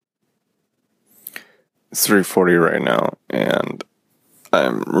3:40 right now, and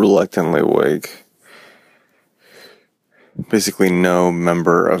I'm reluctantly awake. Basically, no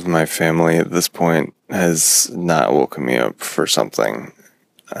member of my family at this point has not woken me up for something.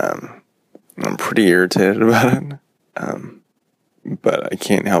 I'm pretty irritated about it, but I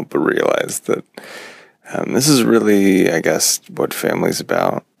can't help but realize that this is really, I guess, what family's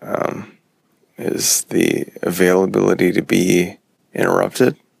about, is the availability to be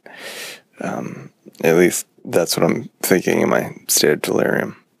interrupted. At least that's what I'm thinking in my state of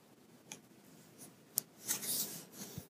delirium.